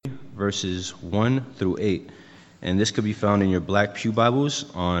verses 1 through 8. And this could be found in your Black Pew Bibles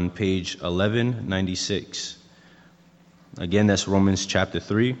on page 1196. Again, that's Romans chapter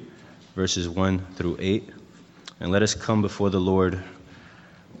 3, verses 1 through 8. And let us come before the Lord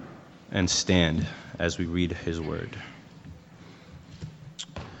and stand as we read his word.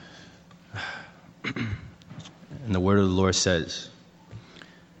 And the word of the Lord says,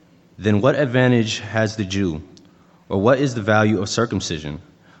 "Then what advantage has the Jew, or what is the value of circumcision?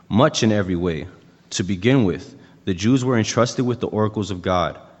 Much in every way. To begin with, the Jews were entrusted with the oracles of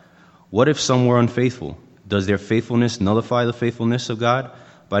God. What if some were unfaithful? Does their faithfulness nullify the faithfulness of God?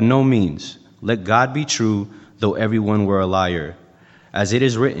 By no means. Let God be true, though everyone were a liar. As it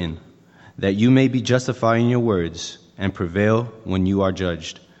is written, that you may be justified in your words, and prevail when you are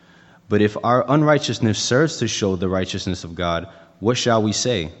judged. But if our unrighteousness serves to show the righteousness of God, what shall we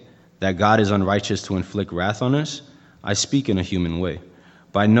say? That God is unrighteous to inflict wrath on us? I speak in a human way.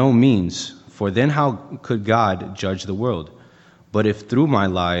 By no means, for then how could God judge the world? But if through my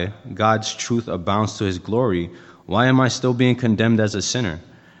lie God's truth abounds to his glory, why am I still being condemned as a sinner?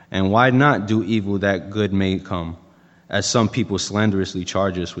 And why not do evil that good may come? As some people slanderously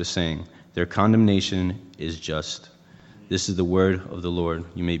charge us with saying, their condemnation is just." This is the word of the Lord.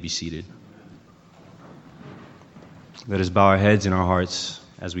 You may be seated. Let us bow our heads and our hearts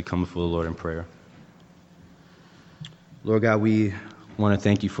as we come before the Lord in prayer. Lord God, we want to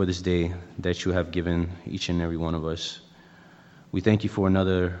thank you for this day that you have given each and every one of us. We thank you for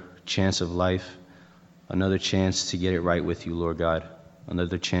another chance of life, another chance to get it right with you, Lord God,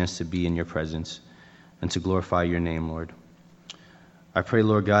 another chance to be in your presence and to glorify your name, Lord. I pray,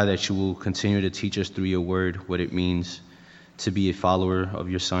 Lord God, that you will continue to teach us through your word what it means to be a follower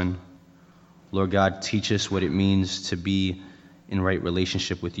of your Son. Lord God, teach us what it means to be in right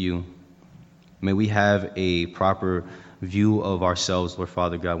relationship with you. May we have a proper view of ourselves, Lord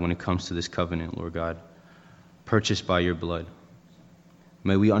Father God, when it comes to this covenant, Lord God, purchased by your blood.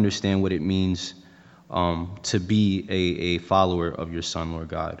 May we understand what it means to be a follower of your Son, Lord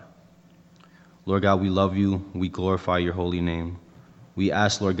God. Lord God, we love you. We glorify your holy name. We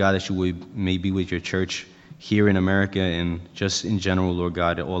ask, Lord God, that you may be with your church here in America and just in general, Lord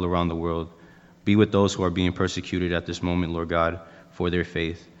God, all around the world. Be with those who are being persecuted at this moment, Lord God, for their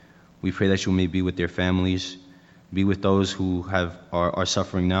faith. We pray that you may be with their families. Be with those who are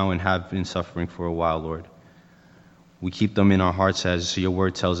suffering now and have been suffering for a while, Lord. We keep them in our hearts as your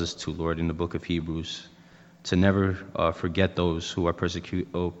word tells us to, Lord, in the book of Hebrews, to never forget those who are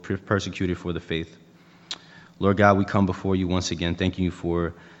persecuted for the faith. Lord God, we come before you once again, thanking you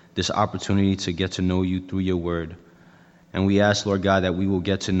for this opportunity to get to know you through your word. And we ask, Lord God, that we will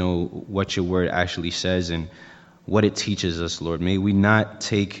get to know what your word actually says and what it teaches us, Lord. May we not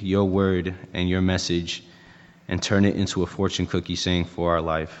take your word and your message and turn it into a fortune cookie saying for our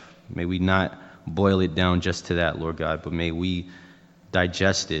life. May we not boil it down just to that, Lord God, but may we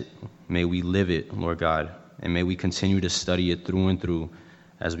digest it. May we live it, Lord God, and may we continue to study it through and through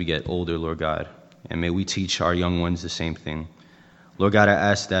as we get older, Lord God. And may we teach our young ones the same thing. Lord God, I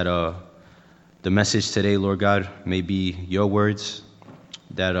ask that the message today, Lord God, may be your words,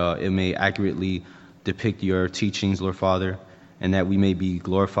 that it may accurately depict your teachings, Lord Father, and that we may be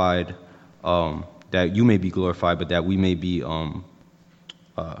glorified, that you may be glorified, but that we may be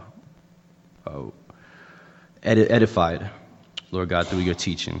edified, Lord God, through your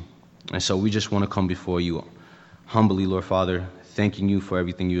teaching. And so we just want to come before you humbly, Lord Father, thanking you for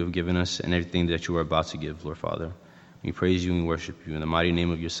everything you have given us and everything that you are about to give, Lord Father. We praise you and worship you. In the mighty name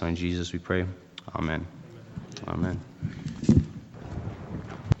of your Son, Jesus, we pray. Amen. Amen.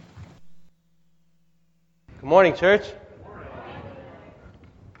 Good morning, church.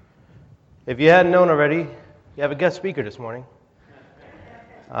 If you hadn't known already, you have a guest speaker this morning.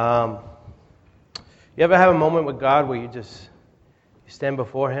 You ever have a moment with God where you stand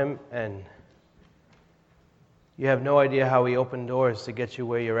before him and you have no idea how he opened doors to get you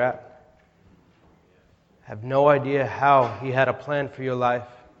where you're at? Have no idea how he had a plan for your life.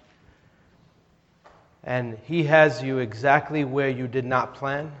 And he has you exactly where you did not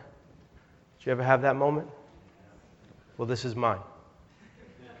plan. Did you ever have that moment? Well, this is mine.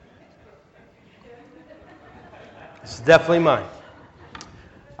 This is definitely mine.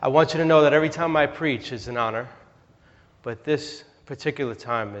 I want you to know that every time I preach is an honor, but this particular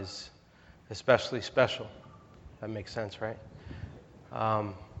time is especially special. That makes sense, right?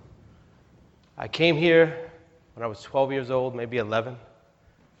 I came here when I was 12 years old, maybe 11.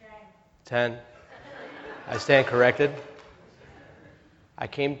 10. I stand corrected. I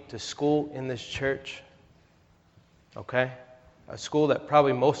came to school in this church, okay? A school that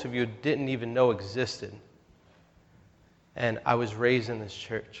probably most of you didn't even know existed. And I was raised in this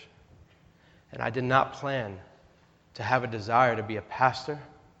church. And I did not plan to have a desire to be a pastor.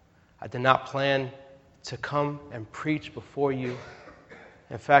 I did not plan to come and preach before you.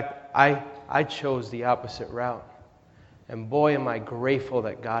 In fact, I chose the opposite route. And boy, am I grateful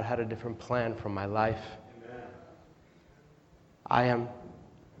that God had a different plan for my life. Amen. I am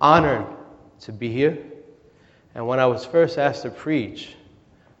honored to be here. And when I was first asked to preach,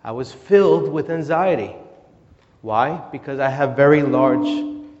 I was filled with anxiety. Why? Because I have very large,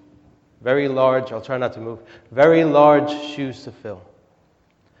 I'll try not to move, very large shoes to fill.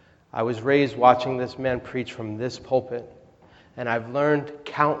 I was raised watching this man preach from this pulpit, and I've learned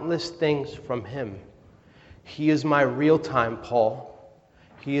countless things from him. He is my real-time Paul.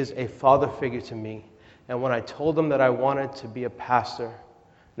 He is a father figure to me. And when I told him that I wanted to be a pastor,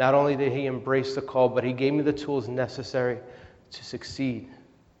 not only did he embrace the call, but he gave me the tools necessary to succeed.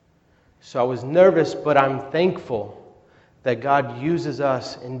 So I was nervous, but I'm thankful that God uses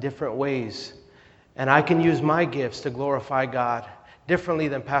us in different ways. And I can use my gifts to glorify God differently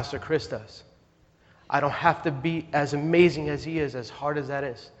than Pastor Chris does. I don't have to be as amazing as he is, as hard as that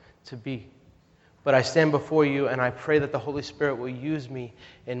is to be. But I stand before you and I pray that the Holy Spirit will use me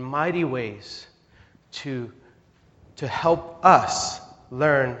in mighty ways to help us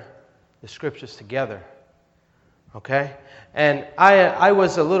learn the Scriptures together. Okay? And I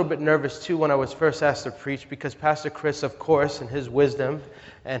was a little bit nervous too when I was first asked to preach, because Pastor Chris, of course, in his wisdom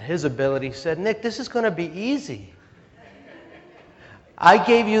and his ability, said, "Nick, this is going to be easy. I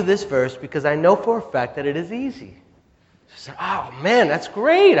gave you this verse because I know for a fact that it is easy." I said, "Oh man, that's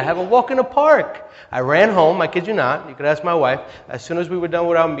great. I have a walk in the park." I ran home, I kid you not. You could ask my wife. As soon as we were done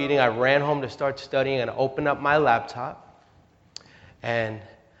with our meeting, I ran home to start studying and opened up my laptop. And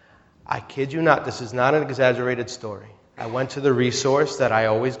I kid you not, this is not an exaggerated story. I went to the resource that I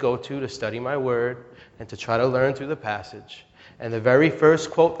always go to study my word and to try to learn through the passage. And the very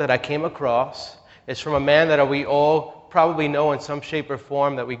first quote that I came across is from a man that we all probably know in some shape or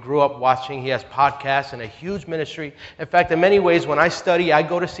form, that we grew up watching. He has podcasts and a huge ministry. In fact, in many ways, when I study, I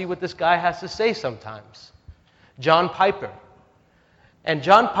go to see what this guy has to say sometimes. John Piper. And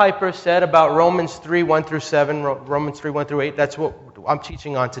John Piper said about Romans 3, 1 through 7, Romans 3, 1 through 8, that's what I'm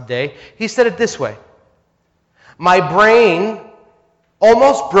teaching on today. He said it this way: "My brain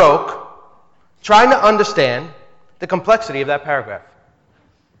almost broke trying to understand the complexity of that paragraph."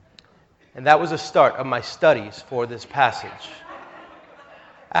 And that was the start of my studies for this passage.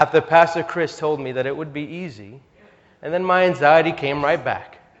 After Pastor Chris told me that it would be easy, and then my anxiety came right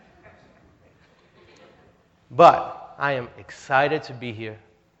back. But I am excited to be here.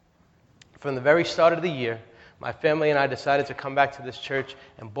 From the very start of the year, my family and I decided to come back to this church,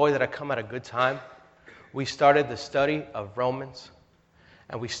 and boy, did I come at a good time. We started the study of Romans,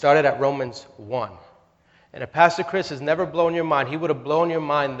 and we started at Romans 1. And if Pastor Chris has never blown your mind, he would have blown your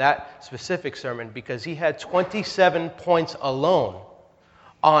mind that specific sermon, because he had 27 points alone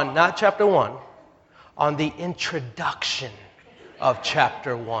on, not chapter 1, on the introduction of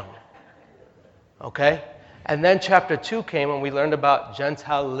chapter 1. Okay? And then chapter 2 came and we learned about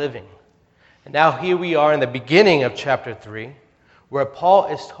Gentile living. And now here we are in the beginning of chapter 3, where Paul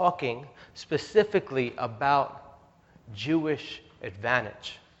is talking specifically about Jewish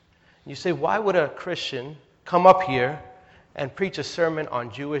advantage. You say, why would a Christian come up here and preach a sermon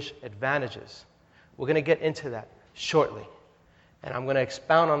on Jewish advantages? We're going to get into that shortly. And I'm going to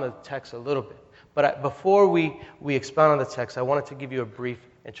expound on the text a little bit. But before we expound on the text, I wanted to give you a brief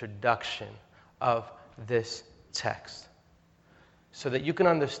introduction of this text so that you can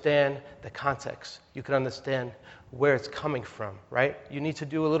understand the context. You can understand where it's coming from, right? You need to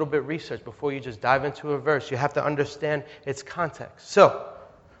do a little bit of research before you just dive into a verse. You have to understand its context. So,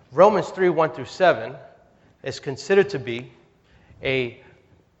 Romans 3, 1 through 7 is considered to be a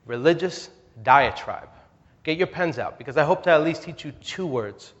religious diatribe. Get your pens out, because I hope to at least teach you 2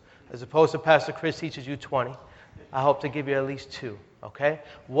 words. As opposed to Pastor Chris teaches you 20, I hope to give you at least 2, okay?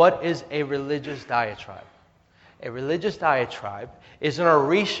 What is a religious diatribe? A religious diatribe is an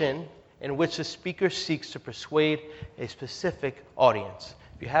oration in which the speaker seeks to persuade a specific audience.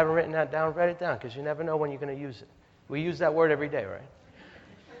 If you haven't written that down, write it down, because you never know when you're going to use it. We use that word every day, right?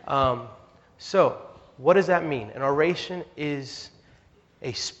 So, what does that mean? An oration is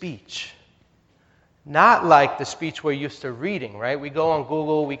a speech. Not like the speech we're used to reading, right? We go on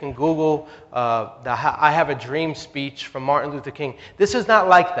Google, we can Google the I Have a Dream speech from Martin Luther King. This is not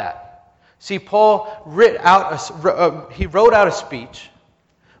like that. See, Paul wrote out a speech,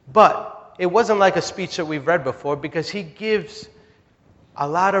 but it wasn't like a speech that we've read before, because he gives a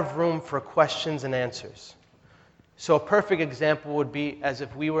lot of room for questions and answers. So a perfect example would be as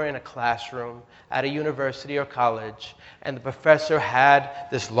if we were in a classroom at a university or college, and the professor had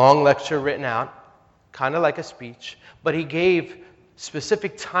this long lecture written out, kind of like a speech, but he gave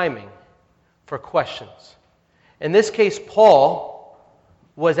specific timing for questions. In this case, Paul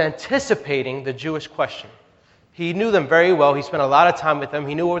was anticipating the Jewish question. He knew them very well. He spent a lot of time with them.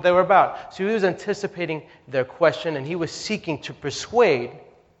 He knew what they were about. So he was anticipating their question, and he was seeking to persuade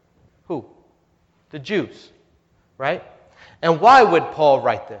who? The Jews, right? And why would Paul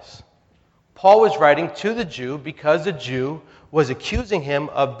write this? Paul was writing to the Jew because the Jew was accusing him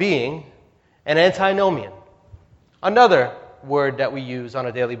of being an antinomian. Another word that we use on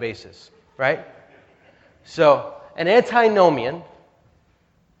a daily basis, right? So, an antinomian,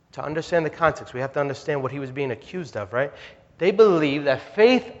 to understand the context, we have to understand what he was being accused of, right? They believe that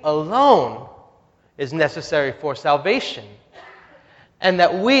faith alone is necessary for salvation, and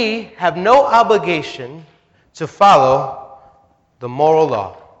that we have no obligation to follow the moral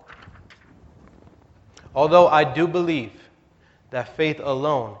law. Although I do believe that faith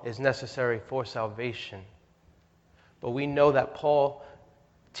alone is necessary for salvation, but we know that Paul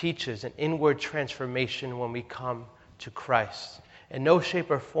teaches an inward transformation when we come to Christ. In no shape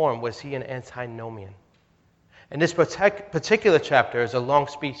or form was he an antinomian. And this particular chapter is a long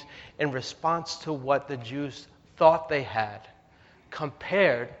speech in response to what the Jews thought they had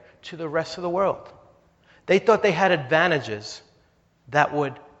compared to the rest of the world. They thought they had advantages that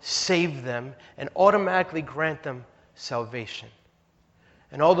would save them and automatically grant them salvation.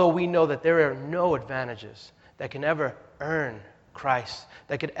 And although we know that there are no advantages that can ever earn Christ,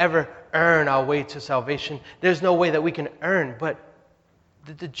 that could ever earn our way to salvation, there's no way that we can earn. But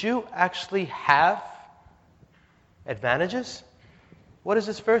did the Jew actually have advantages? What does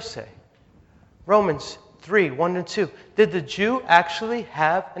this verse say? Romans 3, 1 and 2. Did the Jew actually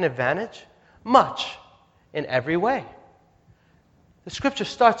have an advantage? Much, in every way. The scripture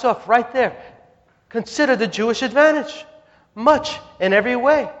starts off right there. Consider the Jewish advantage. Much in every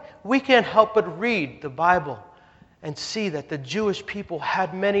way. We can't help but read the Bible and see that the Jewish people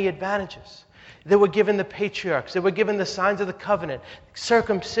had many advantages. They were given the patriarchs. They were given the signs of the covenant,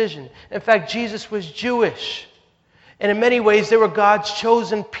 circumcision. In fact, Jesus was Jewish. And in many ways, they were God's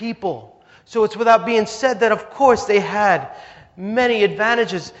chosen people. So it's without being said that, of course, they had many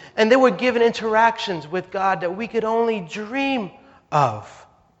advantages. And they were given interactions with God that we could only dream of.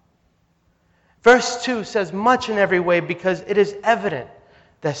 Verse 2 says, much in every way, because it is evident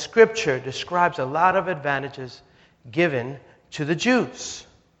that Scripture describes a lot of advantages given to the Jews.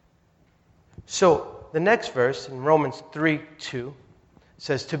 So the next verse in Romans 3:2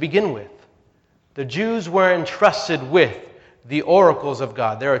 says, to begin with, the Jews were entrusted with the oracles of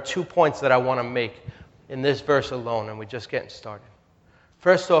God. There are 2 points that I want to make in this verse alone, and we're just getting started.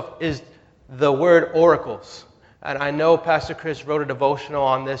 First off is the word oracles. And I know Pastor Chris wrote a devotional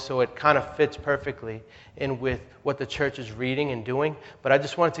on this, so it kind of fits perfectly in with what the church is reading and doing. But I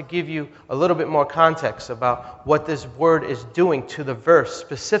just wanted to give you a little bit more context about what this word is doing to the verse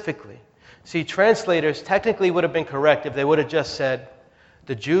specifically. See, translators technically would have been correct if they would have just said,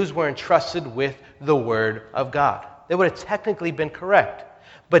 the Jews were entrusted with the word of God. They would have technically been correct.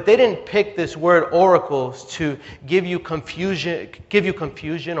 But they didn't pick this word oracles to give you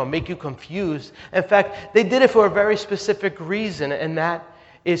confusion or make you confused. In fact, they did it for a very specific reason, and that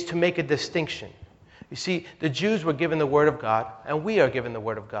is to make a distinction. You see, the Jews were given the word of God, and we are given the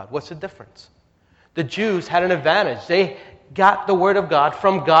word of God. What's the difference? The Jews had an advantage. They got the word of God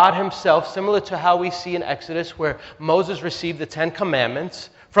from God himself, similar to how we see in Exodus where Moses received the 10 Commandments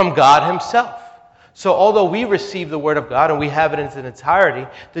from God himself. So although we receive the word of God and we have it in its entirety,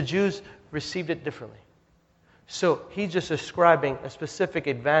 the Jews received it differently. So he's just describing a specific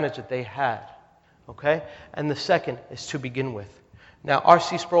advantage that they had. Okay? And the second is to begin with. Now,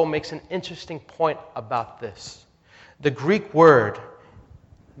 R.C. Sproul makes an interesting point about this. The Greek word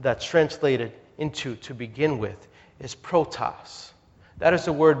that's translated into to begin with is protos. That is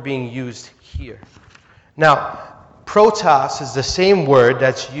the word being used here. Now, protos is the same word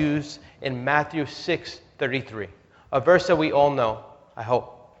that's used in Matthew 6:33, a verse that we all know, I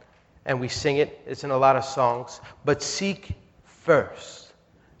hope, and we sing it. It's in a lot of songs. But seek first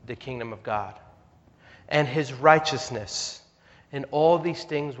the kingdom of God and his righteousness, and all these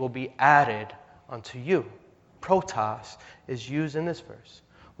things will be added unto you. Protos is used in this verse.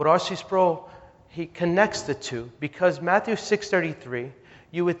 What R.C. Sproul, he connects the two because Matthew 6:33,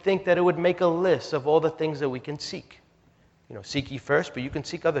 you would think that it would make a list of all the things that we can seek. You know, seek ye first, but you can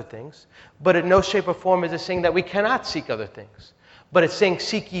seek other things. But in no shape or form is it saying that we cannot seek other things. But it's saying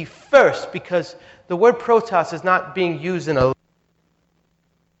seek ye first because the word protos is not being used in a...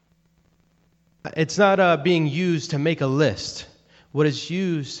 It's not being used to make a list. What is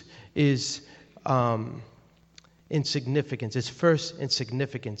used is insignificance. It's first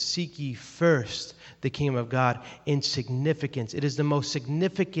insignificance. Seek ye first the kingdom of God. Insignificance. It is the most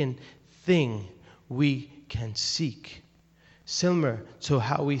significant thing we can seek. Similar to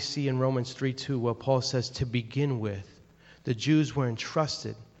how we see in Romans 3:2, where Paul says, to begin with, the Jews were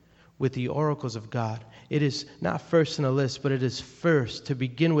entrusted with the oracles of God. It is not first in a list, but it is first. To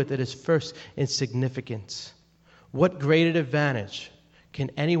begin with, it is first in significance. What greater advantage can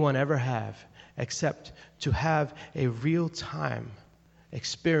anyone ever have except to have a real-time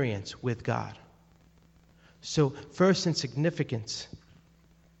experience with God? So, first in significance.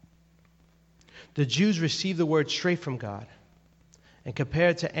 The Jews received the word straight from God. And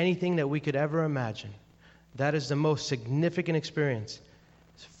compared to anything that we could ever imagine, that is the most significant experience.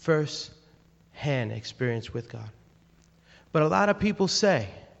 It's first-hand experience with God. But a lot of people say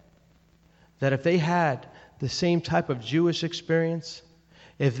that if they had the same type of Jewish experience,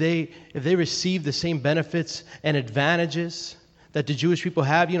 if they received the same benefits and advantages that the Jewish people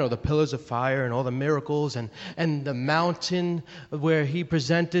have, the pillars of fire and all the miracles and the mountain where he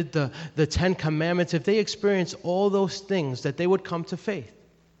presented the 10 Commandments, if they experienced all those things, that they would come to faith.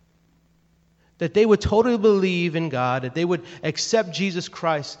 That they would totally believe in God, that they would accept Jesus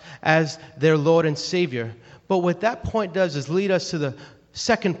Christ as their Lord and Savior. But what that point does is lead us to the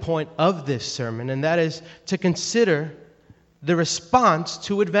second point of this sermon, and that is to consider the response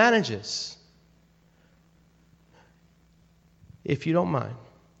to advantages. If you don't mind,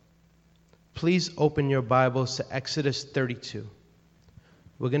 please open your Bibles to Exodus 32.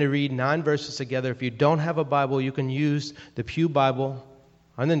 We're going to read 9 verses together. If you don't have a Bible, you can use the Pew Bible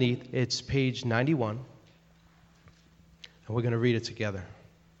underneath. It's page 91. And we're going to read it together.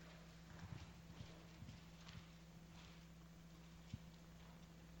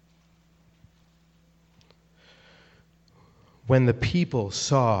 When the people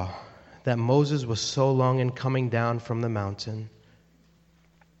saw that Moses was so long in coming down from the mountain,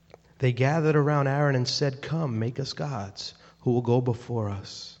 they gathered around Aaron and said, "Come, make us gods who will go before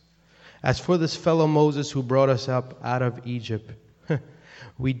us. As for this fellow Moses who brought us up out of Egypt,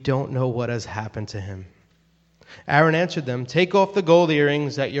 we don't know what has happened to him." Aaron answered them, "Take off the gold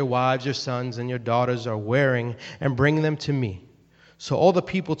earrings that your wives, your sons, and your daughters are wearing and bring them to me." So all the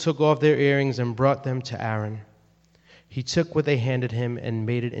people took off their earrings and brought them to Aaron. He took what they handed him and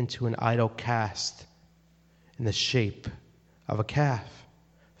made it into an idol cast in the shape of a calf,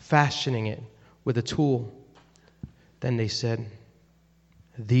 fashioning it with a tool. Then they said,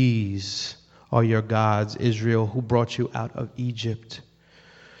 "These are your gods, Israel, who brought you out of Egypt."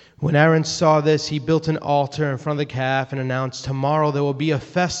 When Aaron saw this, he built an altar in front of the calf and announced, "Tomorrow there will be a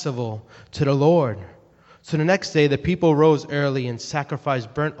festival to the Lord." So the next day the people rose early and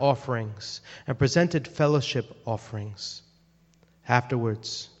sacrificed burnt offerings and presented fellowship offerings.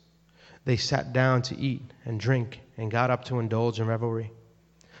 Afterwards, they sat down to eat and drink and got up to indulge in revelry.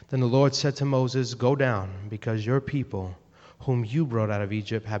 Then the Lord said to Moses, "Go down, because your people, whom you brought out of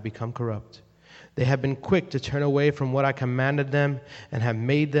Egypt, have become corrupt. They have been quick to turn away from what I commanded them and have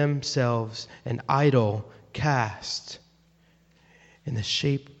made themselves an idol cast in the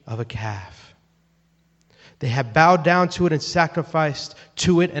shape of a calf. They have bowed down to it and sacrificed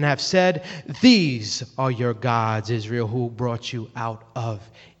to it and have said, 'These are your gods, Israel, who brought you out of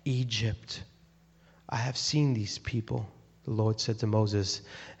Egypt.' I have seen these people," the Lord said to Moses,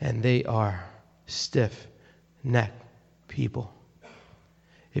 "and they are stiff-necked people."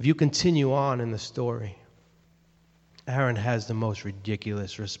 If you continue on in the story, Aaron has the most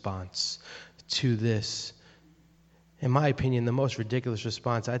ridiculous response to this. In my opinion, the most ridiculous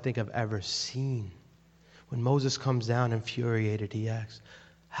response I think I've ever seen. When Moses comes down infuriated, he asks,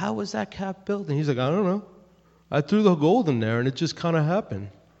 "How was that calf built?" And he's like, "I don't know. I threw the gold in there and it just kind of happened."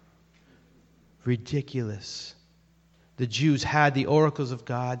 Ridiculous. The Jews had the oracles of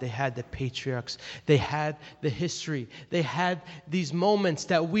God. They had the patriarchs. They had the history. They had these moments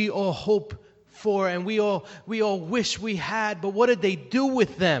that we all hope for and we all wish we had. But what did they do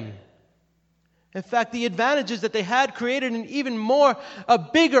with them? In fact, the advantages that they had created a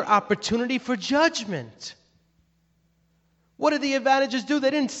bigger opportunity for judgment. What did the advantages do?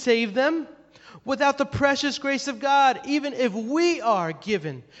 They didn't save them. Without the precious grace of God, even if we are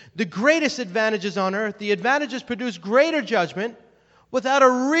given the greatest advantages on earth, the advantages produce greater judgment without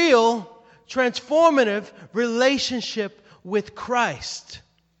a real transformative relationship with Christ.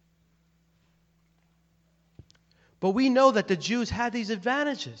 But we know that the Jews had these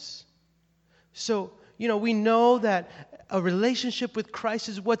advantages. So, we know that a relationship with Christ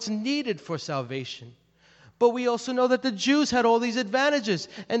is what's needed for salvation. But we also know that the Jews had all these advantages,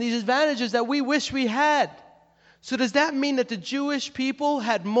 and these advantages that we wish we had. So does that mean that the Jewish people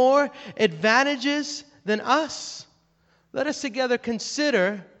had more advantages than us? Let us together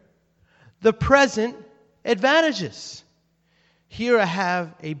consider the present advantages. Here I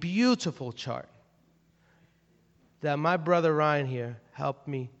have a beautiful chart that my brother Ryan here helped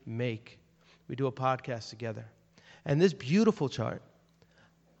me make. We do a podcast together. And this beautiful chart,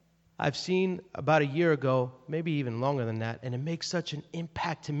 I've seen about a year ago, maybe even longer than that, and it makes such an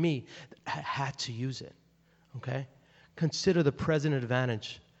impact to me that I had to use it. Okay? Consider the present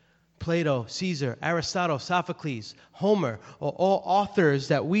advantage. Plato, Caesar, Aristotle, Sophocles, Homer are all authors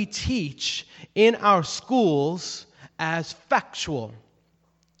that we teach in our schools as factual.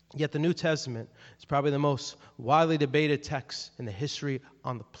 Yet the New Testament is probably the most widely debated text in the history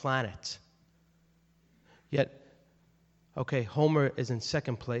on the planet. Yet, okay, Homer is in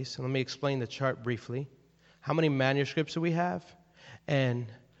second place. And let me explain the chart briefly. How many manuscripts do we have? And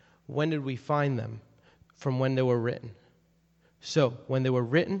when did we find them from when they were written? So, when they were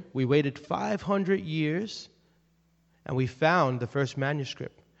written, we waited 500 years, and we found the first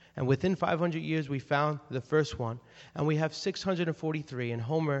manuscript. And within 500 years, we found the first one. And we have 643. And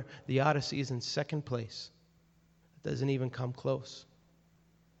Homer, the Odyssey, is in second place. It doesn't even come close.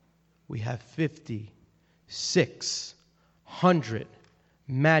 We have 5,600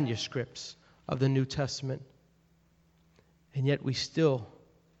 manuscripts of the New Testament. And yet we still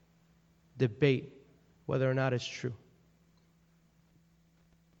debate whether or not it's true.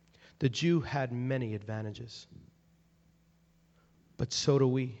 The Jew had many advantages, but so do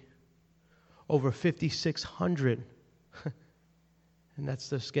we. Over 5,600, and that's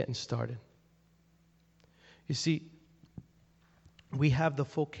just getting started. You see, we have the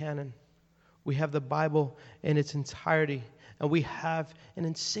full canon. We have the Bible in its entirety, and we have an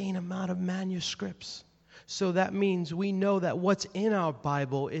insane amount of manuscripts. So that means we know that what's in our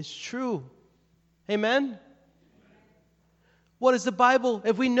Bible is true. Amen? What is the Bible?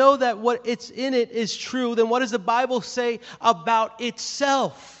 If we know that what it's in it is true, then what does the Bible say about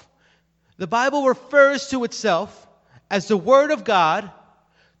itself? The Bible refers to itself as the Word of God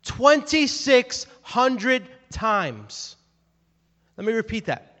 2,600 times. Let me repeat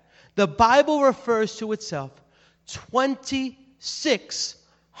that. The Bible refers to itself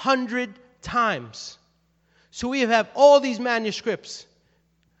 2,600 times. So we have all these manuscripts.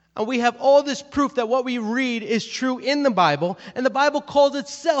 And we have all this proof that what we read is true in the Bible, and the Bible calls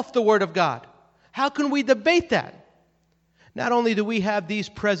itself the Word of God. How can we debate that? Not only do we have these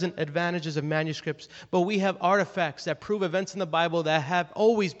present advantages of manuscripts, but we have artifacts that prove events in the Bible that have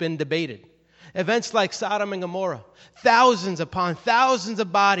always been debated. Events like Sodom and Gomorrah, thousands upon thousands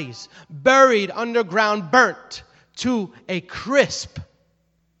of bodies buried underground, burnt to a crisp.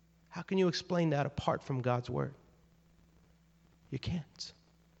 How can you explain that apart from God's Word? You can't.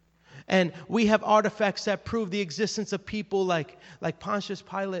 And we have artifacts that prove the existence of people like Pontius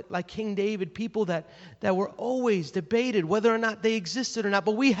Pilate, like King David, people that were always debated whether or not they existed or not.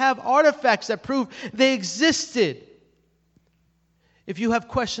 But we have artifacts that prove they existed. If you have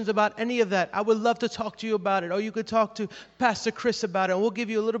questions about any of that, I would love to talk to you about it. Or you could talk to Pastor Chris about it, and we'll give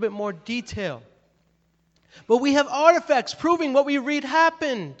you a little bit more detail. But we have artifacts proving what we read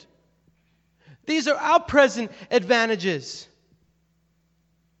happened. These are our present advantages.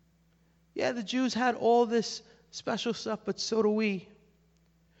 Yeah, the Jews had all this special stuff, but so do we.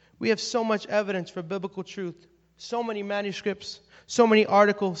 We have so much evidence for biblical truth, so many manuscripts, so many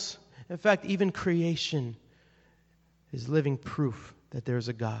articles. In fact, even creation is living proof that there is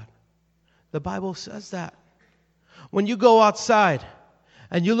a God. The Bible says that. When you go outside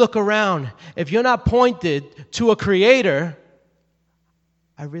and you look around, if you're not pointed to a creator,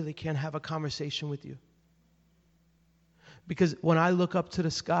 I really can't have a conversation with you. Because when I look up to the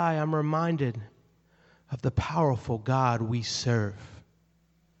sky, I'm reminded of the powerful God we serve.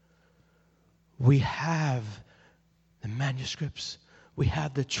 We have the manuscripts. We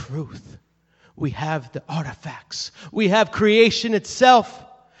have the truth. We have the artifacts. We have creation itself.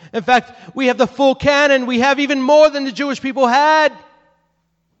 In fact, we have the full canon. We have even more than the Jewish people had.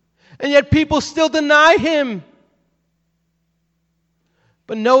 And yet people still deny Him.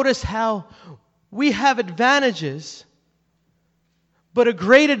 But notice how we have advantages. But a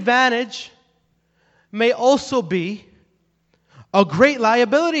great advantage may also be a great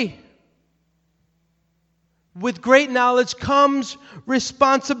liability. With great knowledge comes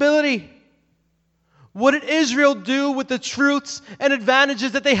responsibility. What did Israel do with the truths and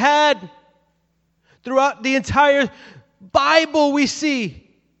advantages that they had? Throughout the entire Bible we see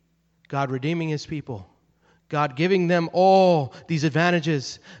God redeeming His people, God giving them all these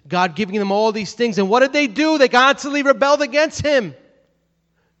advantages. God giving them all these things. And what did they do? They constantly rebelled against Him.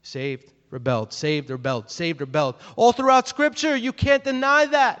 Saved, rebelled, saved, rebelled, saved, rebelled. All throughout Scripture, you can't deny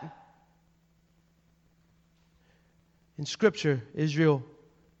that. In Scripture, Israel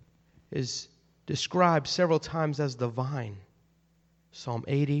is described several times as the vine. Psalm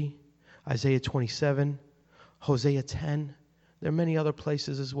 80, Isaiah 27, Hosea 10. There are many other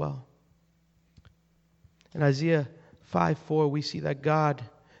places as well. In Isaiah 5:4, we see that God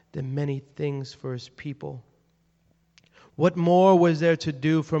did many things for His people. What more was there to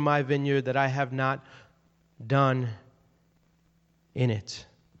do for my vineyard that I have not done in it?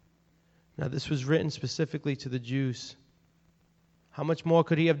 Now, this was written specifically to the Jews. How much more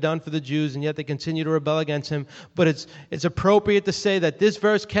could He have done for the Jews, and yet they continue to rebel against Him? But it's appropriate to say that this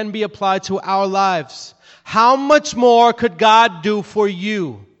verse can be applied to our lives. How much more could God do for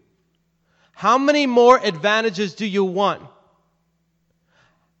you? How many more advantages do you want?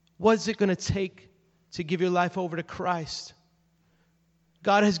 What's it going to take to give your life over to Christ?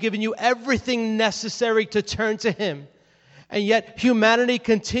 God has given you everything necessary to turn to Him, and yet humanity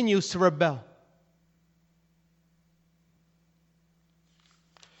continues to rebel.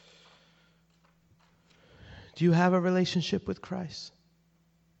 Do you have a relationship with Christ?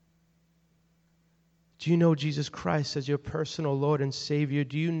 Do you know Jesus Christ as your personal Lord and Savior?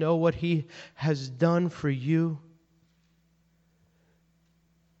 Do you know what He has done for you?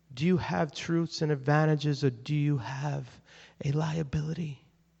 Do you have truths and advantages, or do you have a liability?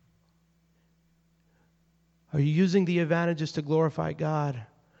 Are you using the advantages to glorify God,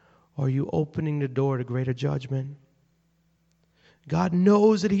 or are you opening the door to greater judgment? God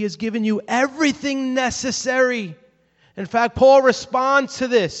knows that He has given you everything necessary. In fact, Paul responds to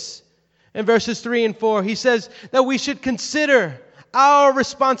this in verses 3 and 4. He says that we should consider our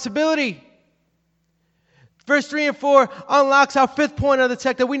responsibility. Verse 3 and 4 unlocks our fifth point of the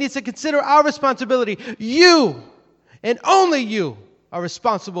text, that we need to consider our responsibility. You, and only you, are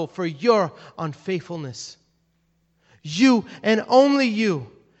responsible for your unfaithfulness. You and only you.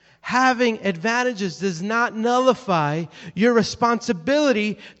 Having advantages does not nullify your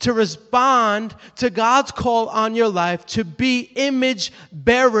responsibility to respond to God's call on your life to be image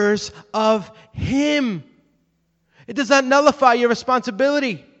bearers of Him. It does not nullify your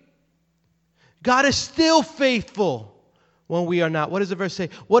responsibility. God is still faithful when we are not. What does the verse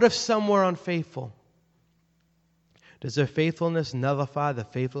say? What if some were unfaithful? Does their faithfulness nullify the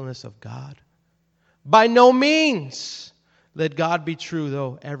faithfulness of God? By no means. Let God be true,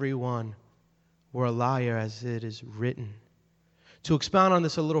 though everyone were a liar, as it is written. To expound on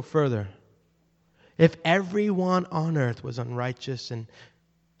this a little further, if everyone on earth was unrighteous and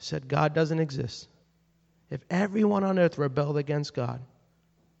said God doesn't exist, if everyone on earth rebelled against God,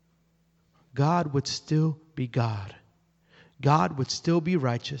 God would still be God. God would still be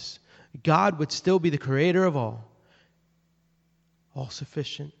righteous. God would still be the creator of all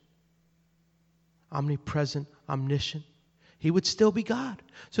sufficient, omnipresent, omniscient. He would still be God.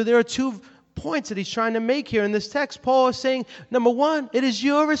 So there are 2 points that he's trying to make here in this text. Paul is saying, number 1, it is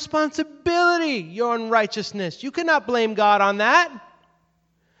your responsibility, your unrighteousness. You cannot blame God on that.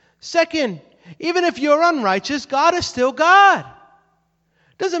 Second, even if you're unrighteous, God is still God.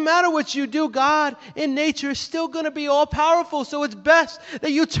 Doesn't matter what you do, God in nature is still going to be all-powerful. So it's best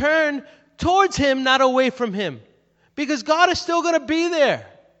that you turn towards Him, not away from Him. Because God is still going to be there.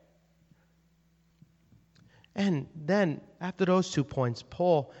 And then, after those 2 points,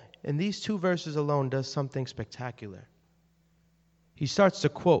 Paul, in these 2 verses alone, does something spectacular. He starts to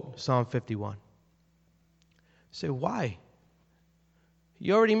quote Psalm 51. You say, why?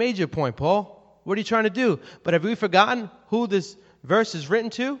 You already made your point, Paul. What are you trying to do? But have we forgotten who this verse is written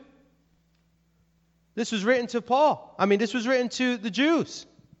to? This was written to Paul. This was written to the Jews.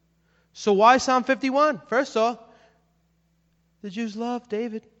 So why Psalm 51? First off, the Jews loved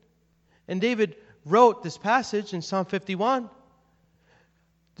David. And David wrote this passage in Psalm 51.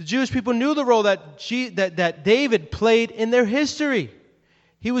 The Jewish people knew the role that David played in their history.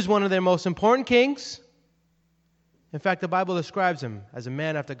 He was one of their most important kings. In fact, the Bible describes him as a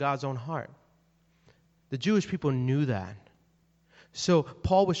man after God's own heart. The Jewish people knew that. So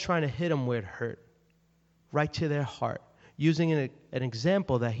Paul was trying to hit them where it hurt, right to their heart, using an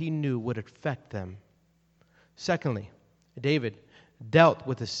example that he knew would affect them. Secondly, David dealt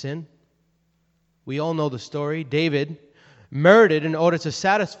with a sin. We all know the story. David murdered in order to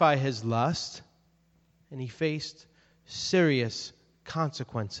satisfy his lust, and he faced serious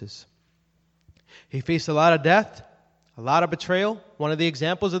consequences. He faced a lot of death, a lot of betrayal. One of the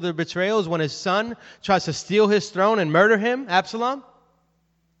examples of the betrayal is when his son tries to steal his throne and murder him, Absalom.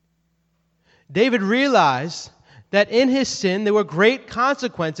 David realized that in his sin there were great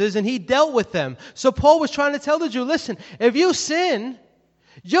consequences, and he dealt with them. So Paul was trying to tell the Jew, listen, if you sin,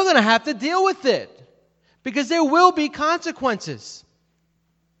 you're going to have to deal with it, because there will be consequences.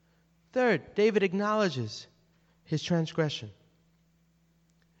 Third, David acknowledges his transgression.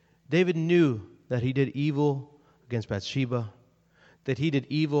 David knew that he did evil against Bathsheba, that he did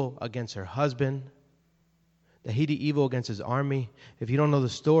evil against her husband, that he did evil against his army. If you don't know the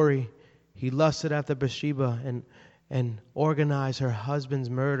story, he lusted after Bathsheba and organized her husband's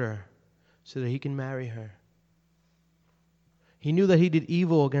murder so that he can marry her. He knew that he did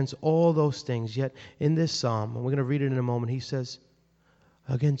evil against all those things, yet in this psalm, and we're going to read it in a moment, he says,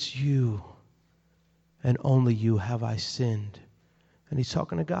 against you and only you have I sinned. And he's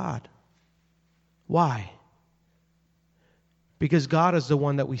talking to God. Why? Because God is the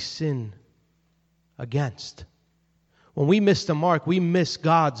one that we sin against. When we miss the mark, we miss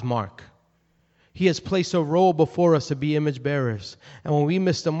God's mark. He has placed a role before us to be image bearers. And when we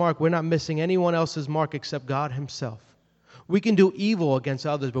miss the mark, we're not missing anyone else's mark except God himself. We can do evil against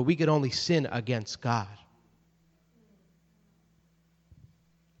others, but we can only sin against God.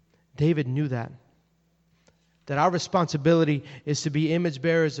 David knew that our responsibility is to be image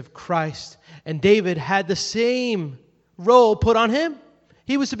bearers of Christ. And David had the same role put on him.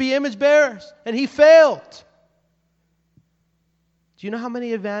 He was to be image bearers, and he failed. Do you know how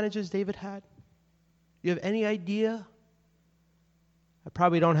many advantages David had? You have any idea? I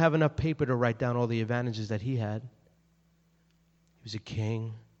probably don't have enough paper to write down all the advantages that he had. He was a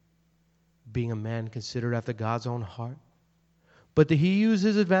king, being a man considered after God's own heart. But did he use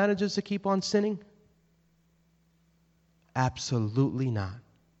his advantages to keep on sinning? Absolutely not.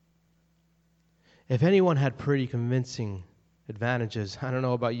 If anyone had pretty convincing advantages, I don't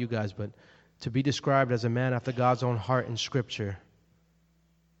know about you guys, but to be described as a man after God's own heart in Scripture,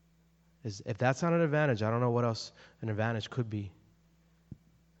 if that's not an advantage, I don't know what else an advantage could be.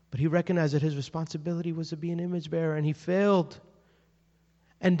 But he recognized that his responsibility was to be an image bearer, and he failed.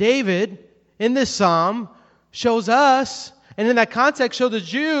 And David, in this psalm, shows us, and in that context, show the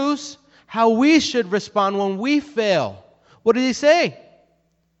Jews how we should respond when we fail. What did he say?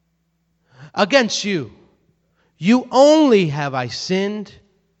 Against you only have I sinned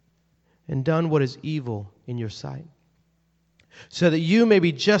and done what is evil in your sight, so that you may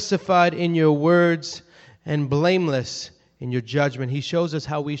be justified in your words and blameless in your judgment. He shows us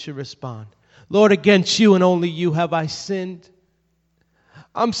how we should respond. Lord, against you and only you have I sinned.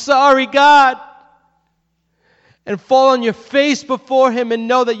 I'm sorry, God. And fall on your face before him and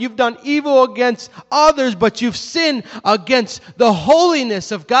know that you've done evil against others, but you've sinned against the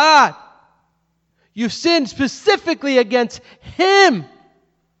holiness of God. You've sinned specifically against him.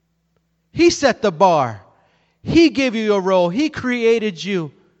 He set the bar. He gave you your role. He created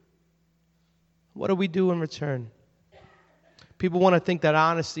you. What do we do in return? People want to think that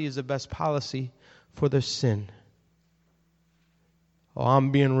honesty is the best policy for their sin. Oh,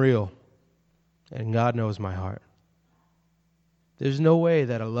 I'm being real, and God knows my heart. There's no way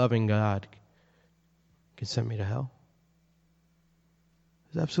that a loving God can send me to hell.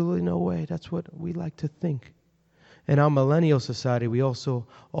 There's absolutely no way. That's what we like to think. In our millennial society, we also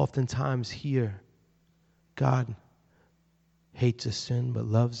oftentimes hear God hates a sin but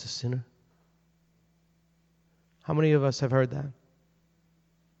loves the sinner. How many of us have heard that?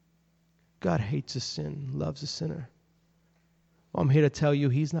 God hates a sin, loves a sinner. Well, I'm here to tell you,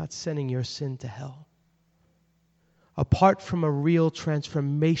 he's not sending your sin to hell. Apart from a real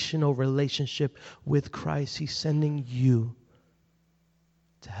transformational relationship with Christ, he's sending you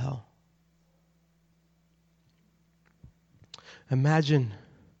to hell. Imagine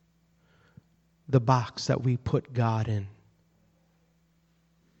the box that we put God in.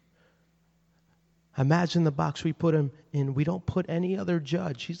 Imagine the box we put him in. We don't put any other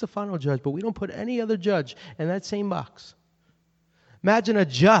judge. He's the final judge, but we don't put any other judge in that same box. Imagine a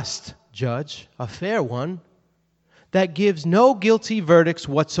just judge, a fair one, that gives no guilty verdicts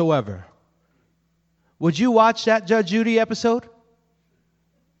whatsoever. Would you watch that Judge Judy episode?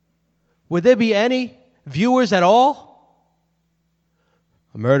 Would there be any viewers at all?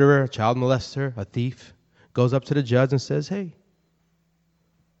 A murderer, a child molester, a thief goes up to the judge and says, hey,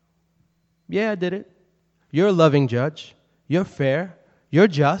 yeah, I did it. You're a loving judge. You're fair. You're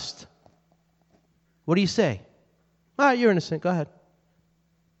just. What do you say? All right, you're innocent. Go ahead.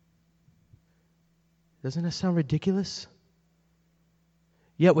 Doesn't that sound ridiculous?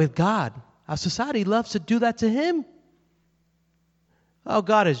 Yet with God, our society loves to do that to him. Oh,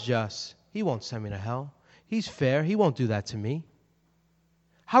 God is just. He won't send me to hell. He's fair. He won't do that to me.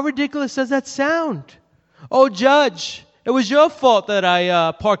 How ridiculous does that sound? Oh, judge, it was your fault that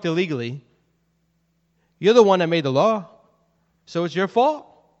I parked illegally. You're the one that made the law, so it's your fault.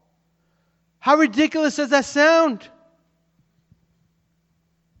 How ridiculous does that sound?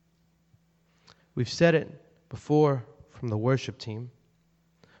 We've said it before from the worship team.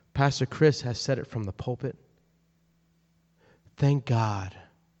 Pastor Chris has said it from the pulpit. Thank God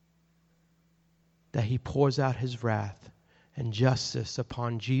that He pours out His wrath and justice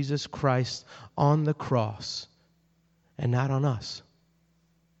upon Jesus Christ on the cross and not on us.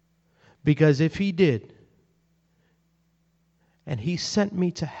 Because if He did, and He sent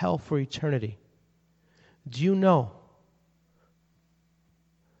me to hell for eternity, do you know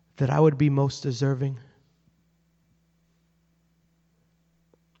that I would be most deserving?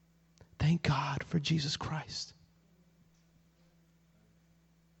 Thank God for Jesus Christ.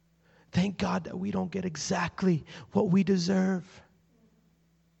 Thank God that we don't get exactly what we deserve.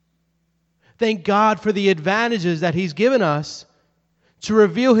 Thank God for the advantages that He's given us to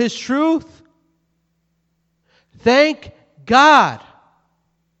reveal His truth. Thank God.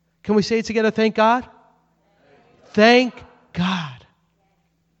 Can we say it together? Thank God. Thank God.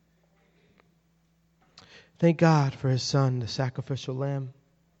 Thank God for His Son, the sacrificial lamb,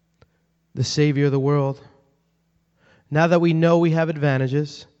 the Savior of the world. Now that we know we have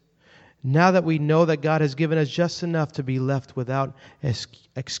advantages, now that we know that God has given us just enough to be left without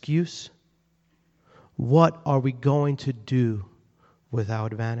excuse, what are we going to do with our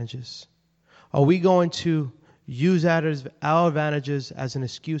advantages? Are we going to use our advantages as an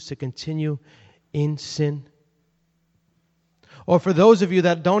excuse to continue in sin? Or for those of you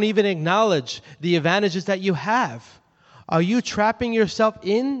that don't even acknowledge the advantages that you have, are you trapping yourself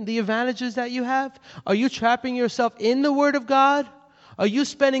in the advantages that you have? Are you trapping yourself in the Word of God? Are you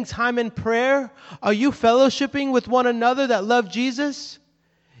spending time in prayer? Are you fellowshipping with one another that love Jesus?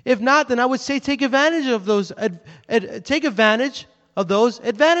 If not, then I would say take advantage of those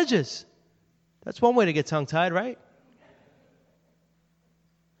advantages. That's one way to get tongue-tied, right?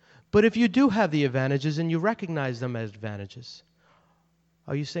 But if you do have the advantages and you recognize them as advantages,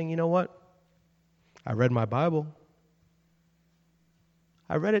 are you saying, you know what? I read my Bible.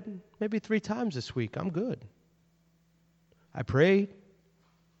 I read it maybe 3 times this week. I'm good. I prayed.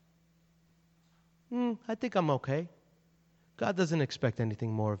 I think I'm okay. God doesn't expect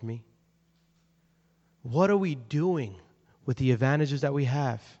anything more of me. What are we doing with the advantages that we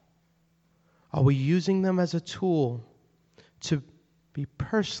have? Are we using them as a tool to be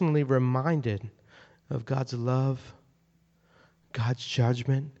personally reminded of God's love, God's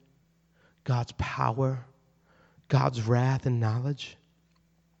judgment, God's power, God's wrath and knowledge?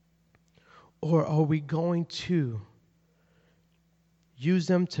 Or are we going to use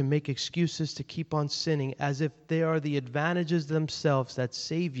them to make excuses to keep on sinning as if they are the advantages themselves that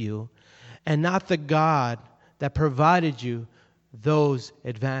save you and not the God that provided you those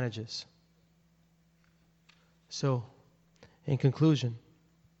advantages? So, in conclusion,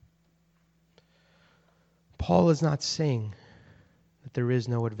 Paul is not saying that there is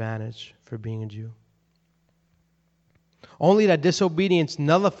no advantage for being a Jew. Only that disobedience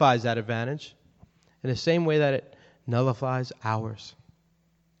nullifies that advantage in the same way that it nullifies ours.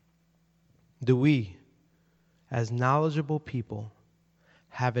 Do we, as knowledgeable people,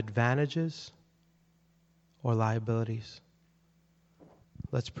 have advantages or liabilities?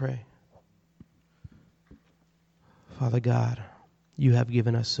 Let's pray. Father God, you have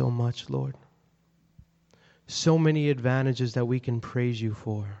given us so much, Lord. So many advantages that we can praise you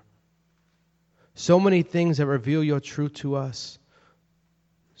for. So many things that reveal your truth to us.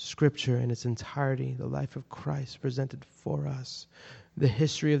 Scripture in its entirety, the life of Christ presented for us, the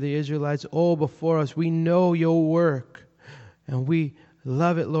history of the Israelites all before us. We know your work and we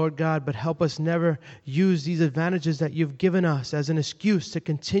love it, Lord God, but help us never use these advantages that you've given us as an excuse to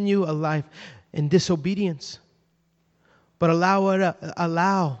continue a life in disobedience, but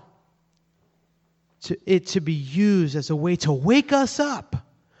allow it to be used as a way to wake us up,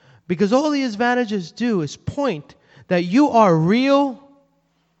 because all the advantages do is point that you are real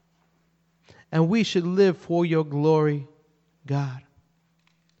and we should live for your glory, God.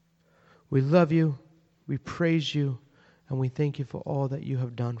 We love you, we praise you, and we thank you for all that you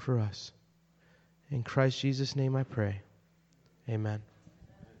have done for us. In Christ Jesus' name I pray. Amen.